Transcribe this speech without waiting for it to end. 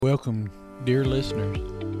Welcome, dear listeners,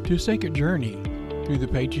 to a sacred journey through the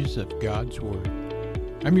pages of God's Word.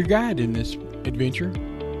 I'm your guide in this adventure,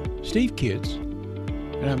 Steve Kitts,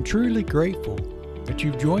 and I'm truly grateful that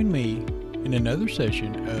you've joined me in another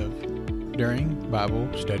session of During Bible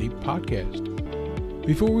Study Podcast.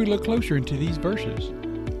 Before we look closer into these verses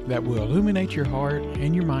that will illuminate your heart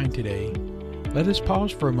and your mind today, let us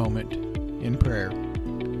pause for a moment in prayer.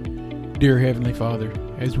 Dear Heavenly Father,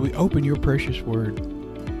 as we open your precious Word,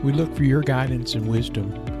 we look for your guidance and wisdom.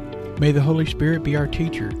 May the Holy Spirit be our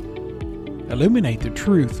teacher. Illuminate the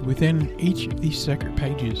truth within each of these sacred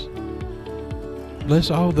pages. Bless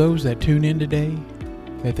all those that tune in today,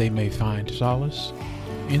 that they may find solace,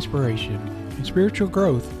 inspiration, and spiritual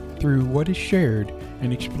growth through what is shared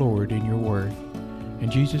and explored in your Word. In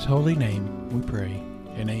Jesus' holy name we pray,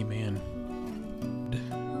 and amen.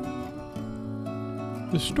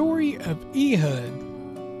 The story of Ehud.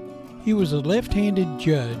 He was a left-handed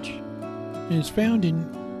judge, and is found in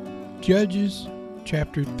Judges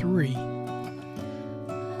chapter 3.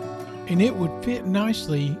 And it would fit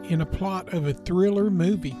nicely in a plot of a thriller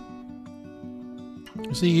movie.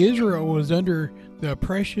 See, Israel was under the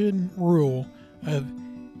oppression rule of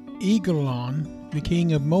Eglon, the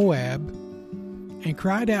king of Moab, and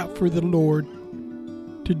cried out for the Lord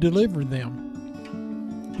to deliver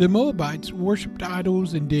them. The Moabites worshipped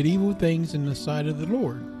idols and did evil things in the sight of the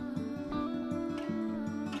Lord.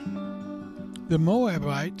 The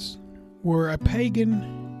Moabites were a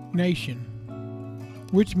pagan nation,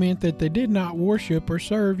 which meant that they did not worship or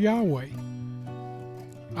serve Yahweh.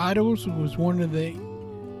 Idols was one of the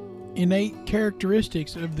innate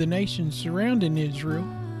characteristics of the nations surrounding Israel,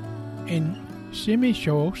 and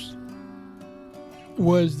Shemeshos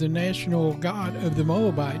was the national god of the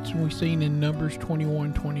Moabites, and we've seen in Numbers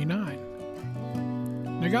 21:29.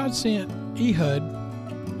 Now God sent Ehud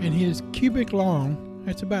and his cubic long,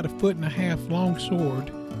 that's about 1.5 foot long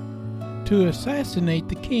sword, to assassinate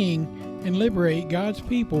the king and liberate God's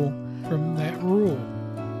people from that rule.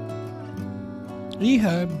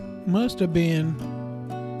 Ehud must have been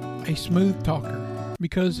a smooth talker,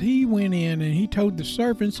 because he went in and he told the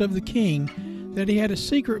servants of the king that he had a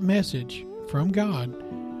secret message from God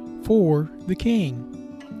for the king.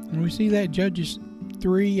 And we see that Judges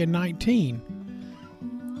 3:19.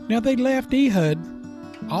 Now they left Ehud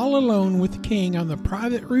all alone with the king on the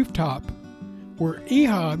private rooftop, where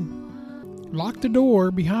Ehud locked the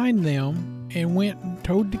door behind them and went and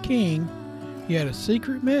told the king he had a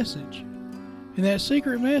secret message. And that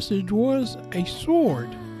secret message was a sword.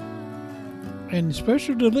 And the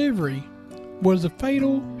special delivery was a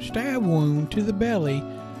fatal stab wound to the belly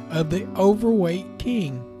of the overweight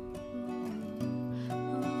king.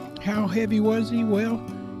 How heavy was he? Well,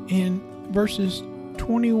 in verses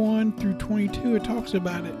 21 through 22, it talks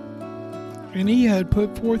about it. And Ehud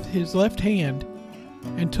put forth his left hand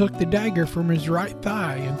and took the dagger from his right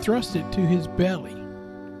thigh and thrust it to his belly.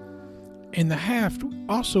 And the haft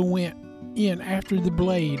also went in after the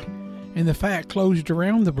blade, and the fat closed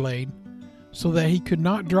around the blade, so that he could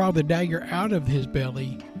not draw the dagger out of his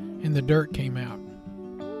belly, and the dirt came out.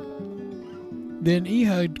 Then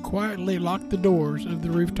Ehud quietly locked the doors of the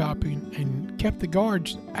rooftop and kept the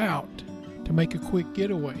guards out to make a quick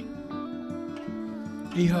getaway.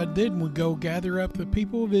 Ehud then would go gather up the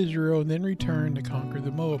people of Israel and then return to conquer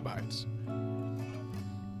the Moabites.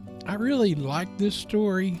 I really like this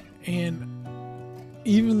story, and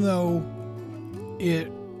even though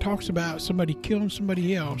it talks about somebody killing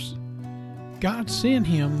somebody else, God sent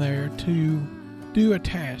him there to do a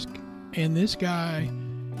task, and this guy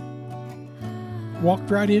walked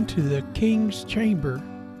right into the king's chamber,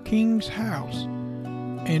 king's house,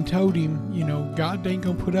 and told him, God ain't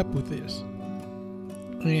going to put up with this.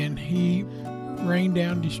 And he rained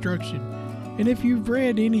down destruction. And if you've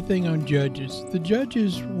read anything on Judges, the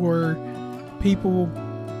judges were people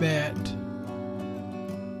that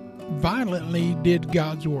violently did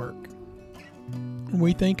God's work.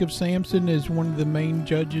 We think of Samson as one of the main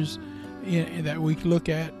judges that we look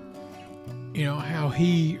at, how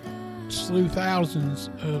he slew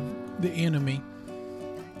thousands of the enemy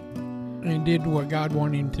and did what God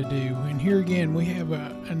wanted him to do. And here again, we have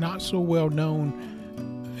a not so well known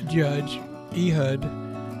judge, Ehud,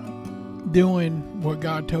 doing what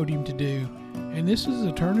God told him to do. And this is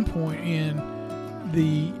a turning point in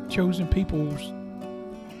the chosen peoples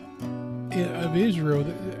of Israel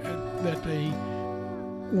that they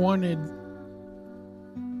wanted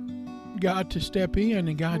God to step in,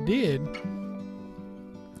 and God did.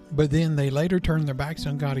 But then they later turned their backs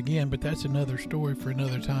on God again, but that's another story for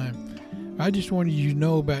another time. I just wanted you to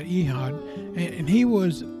know about Ehud. And he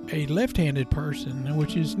was a left-handed person,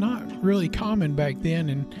 which is not really common back then,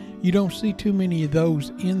 and you don't see too many of those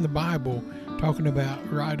in the Bible talking about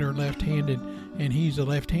right or left-handed, and he's a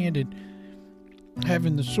left-handed.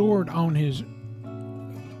 Having the sword on his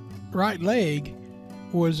right leg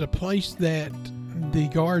was a place that the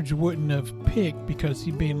guards wouldn't have picked because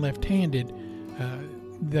he being left-handed.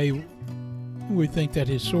 They would think that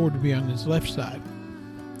his sword would be on his left side.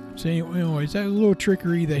 So anyways, that was a little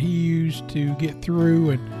trickery that he used to get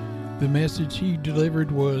through, and the message he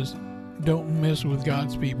delivered was, don't mess with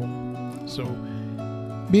God's people. So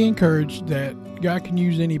be encouraged that God can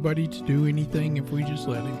use anybody to do anything if we just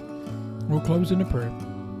let him. We'll close in a prayer.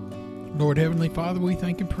 Lord Heavenly Father, we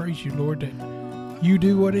thank and praise you, Lord, that you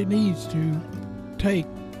do what it needs to take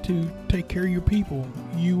care of your people.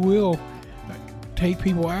 You will take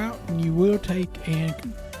people out, and you will take and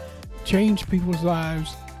change people's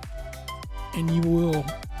lives, and you will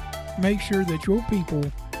make sure that your people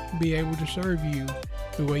be able to serve you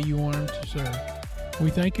the way you want them to serve. We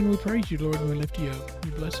thank and we praise you, Lord, and we lift you up. In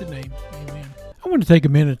your blessed name, amen. I want to take a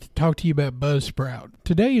minute to talk to you about Buzzsprout.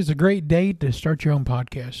 Today is a great day to start your own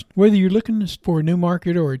podcast. Whether you're looking for a new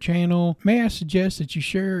market or a channel, may I suggest that you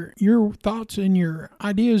share your thoughts and your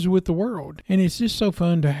ideas with the world. And it's just so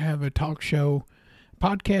fun to have a talk show.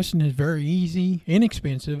 Podcasting is very easy,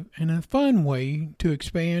 inexpensive, and a fun way to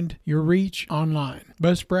expand your reach online.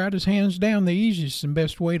 Buzzsprout is hands down the easiest and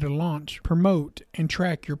best way to launch, promote, and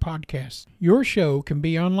track your podcast. Your show can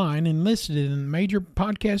be online and listed in major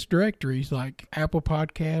podcast directories like Apple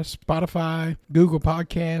Podcasts, Spotify, Google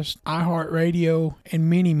Podcasts, iHeartRadio, and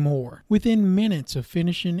many more within minutes of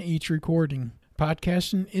finishing each recording.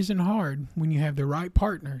 Podcasting isn't hard when you have the right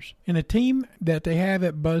partners. And a team that they have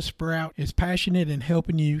at Buzzsprout is passionate in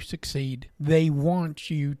helping you succeed. They want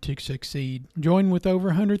you to succeed. Join with over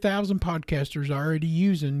 100,000 podcasters already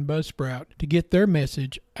using Buzzsprout to get their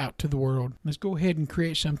message out to the world. Let's go ahead and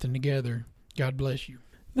create something together. God bless you.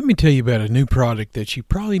 Let me tell you about a new product that you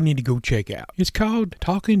probably need to go check out. It's called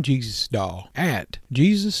Talking Jesus Doll at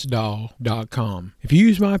JesusDoll.com. If you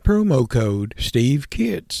use my promo code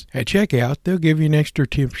SteveKids at checkout, they'll give you an extra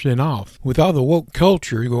 10% off. With all the woke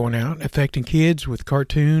culture going out affecting kids with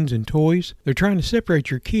cartoons and toys, they're trying to separate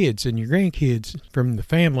your kids and your grandkids from the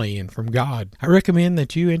family and from God. I recommend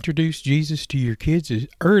that you introduce Jesus to your kids as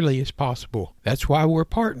early as possible. That's why we're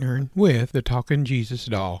partnering with the Talking Jesus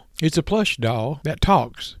Doll. It's a plush doll that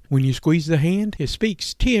talks. When you squeeze the hand, it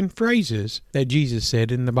speaks 10 phrases that Jesus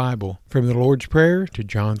said in the Bible, from the Lord's Prayer to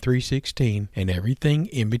John 3:16 and everything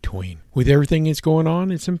in between. With everything that's going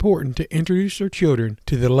on, it's important to introduce our children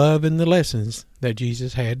to the love and the lessons that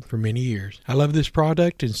Jesus had for many years. I love this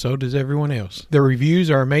product, and so does everyone else. The reviews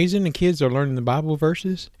are amazing, and kids are learning the Bible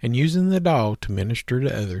verses and using the doll to minister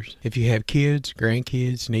to others. If you have kids,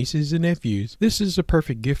 grandkids, nieces, and nephews, this is a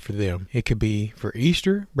perfect gift for them. It could be for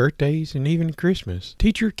Easter, birthdays, and even Christmas.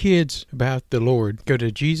 Teach your kids about the Lord. Go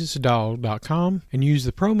to JesusDoll.com and use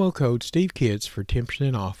the promo code SteveKids for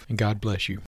 10% off, and God bless you.